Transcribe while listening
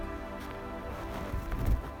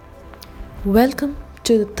Welcome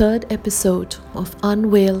to the third episode of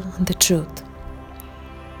Unveil the Truth.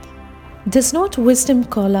 Does not wisdom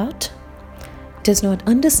call out? Does not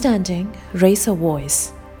understanding raise a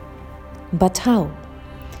voice? But how?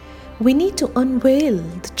 We need to unveil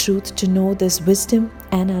the truth to know this wisdom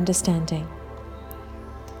and understanding.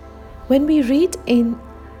 When we read in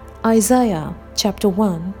Isaiah chapter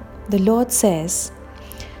 1, the Lord says,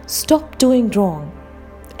 "Stop doing wrong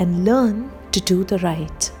and learn to do the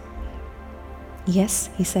right." Yes,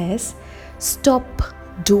 he says, stop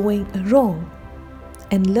doing wrong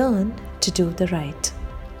and learn to do the right.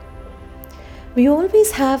 We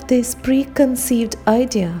always have this preconceived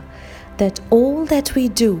idea that all that we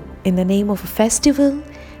do in the name of a festival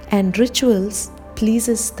and rituals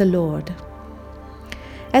pleases the Lord.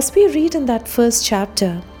 As we read in that first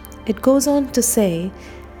chapter, it goes on to say,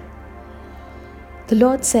 the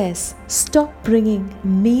Lord says, stop bringing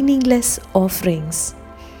meaningless offerings,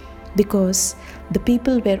 because the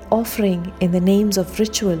people were offering in the names of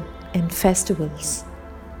ritual and festivals.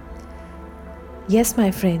 Yes,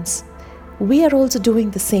 my friends, we are also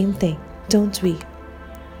doing the same thing, don't we?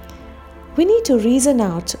 We need to reason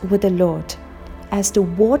out with the Lord as to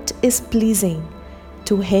what is pleasing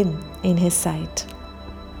to Him in His sight.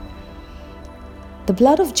 The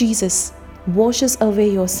blood of Jesus washes away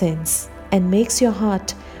your sins and makes your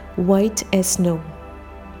heart white as snow.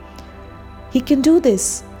 He can do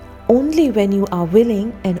this only when you are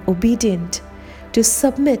willing and obedient to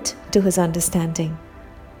submit to His understanding.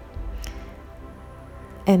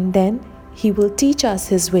 And then He will teach us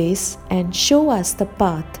His ways and show us the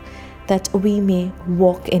path that we may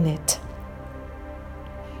walk in it.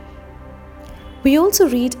 We also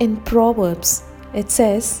read in Proverbs, it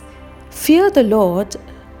says, "Fear the Lord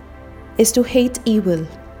is to hate evil,"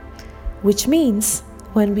 which means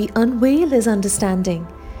when we unveil His understanding,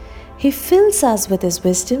 He fills us with His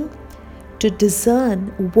wisdom to discern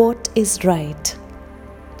what is right.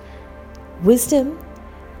 Wisdom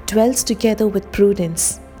dwells together with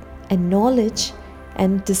prudence, and knowledge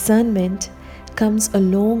and discernment comes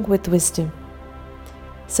along with wisdom.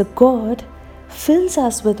 So God fills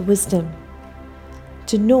us with wisdom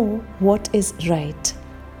to know what is right.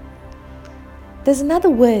 There's another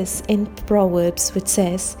verse in Proverbs which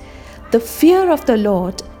says, "The fear of the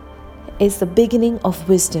Lord is the beginning of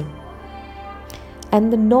wisdom, and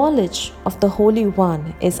the knowledge of the Holy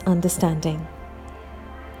One is understanding."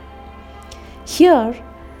 Here,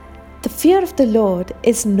 the fear of the Lord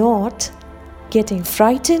is not getting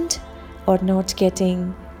frightened or not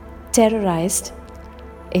getting terrorized.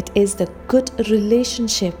 It is the good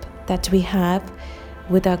relationship that we have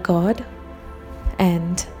with our God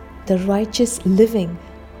and the righteous living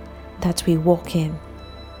that we walk in.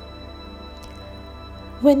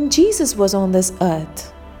 When Jesus was on this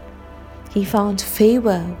earth, He found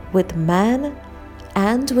favor with man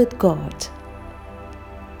and with God.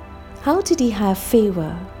 How did He have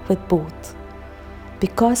favor with both?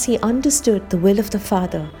 Because He understood the will of the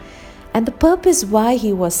Father and the purpose why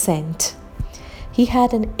He was sent. He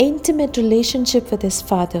had an intimate relationship with His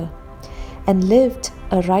Father and lived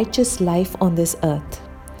a righteous life on this earth,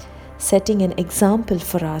 setting an example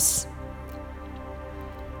for us.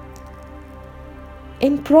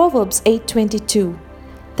 In Proverbs 8:22,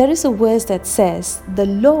 there is a verse that says, "The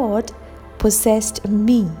Lord possessed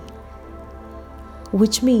me,"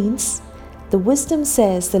 which means the wisdom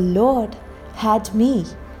says the Lord had me.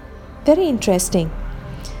 Very interesting.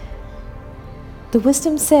 The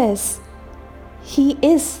wisdom says He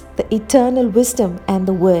is the eternal wisdom and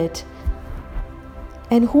the Word.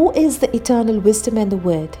 And who is the eternal wisdom and the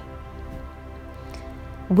Word?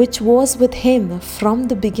 Which was with Him from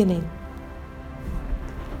the beginning.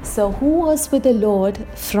 So who was with the Lord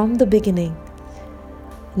from the beginning?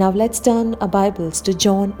 Now let's turn our Bibles to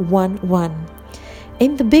John 1:1.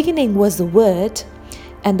 In the beginning was the Word,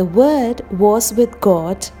 and the Word was with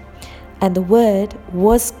God, and the Word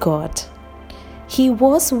was God. He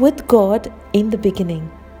was with God in the beginning.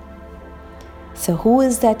 So who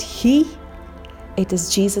is that He? It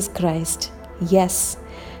is Jesus Christ. Yes,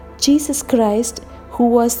 Jesus Christ, who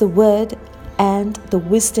was the Word and the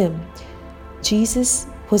wisdom. Jesus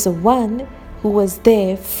was the one who was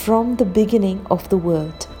there from the beginning of the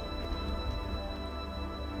world.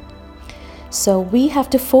 So we have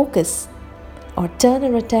to focus or turn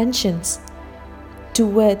our attentions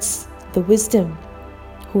towards the wisdom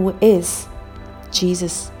who is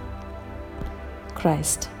Jesus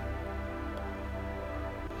Christ.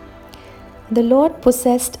 The Lord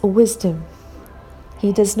possessed wisdom.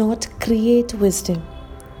 He does not create wisdom.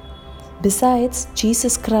 Besides,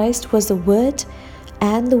 Jesus Christ was the Word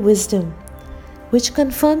and the wisdom, which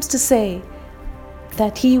confirms to say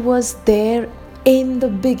that He was there in the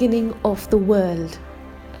beginning of the world.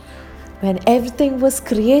 When everything was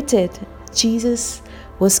created, Jesus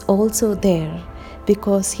was also there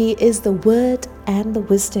because He is the Word and the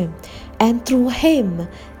wisdom, and through Him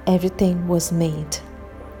everything was made.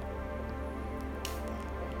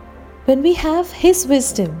 When we have His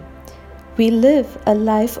wisdom, we live a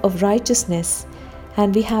life of righteousness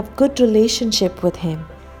and we have good relationship with Him.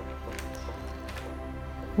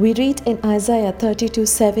 We read in Isaiah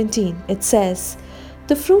 32:17, it says,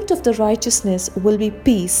 "The fruit of the righteousness will be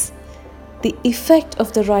peace. The effect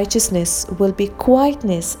of the righteousness will be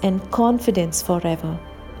quietness and confidence forever."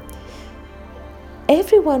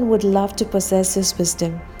 Everyone would love to possess His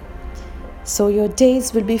wisdom. So your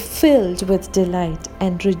days will be filled with delight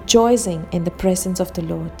and rejoicing in the presence of the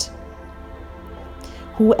Lord.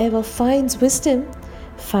 Whoever finds wisdom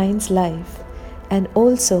finds life and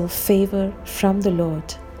also favor from the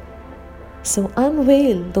Lord. So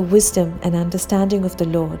unveil the wisdom and understanding of the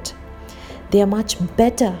Lord. They are much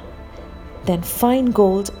better than fine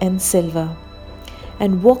gold and silver.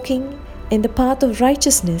 And walking in the path of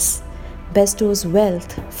righteousness bestows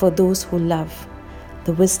wealth for those who love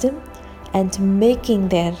the wisdom and making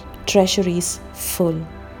their treasuries full.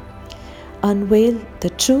 Unveil the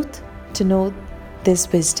truth to know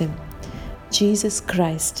this wisdom. Jesus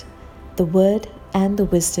Christ, the Word and the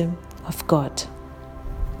wisdom of God.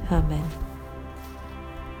 Amen.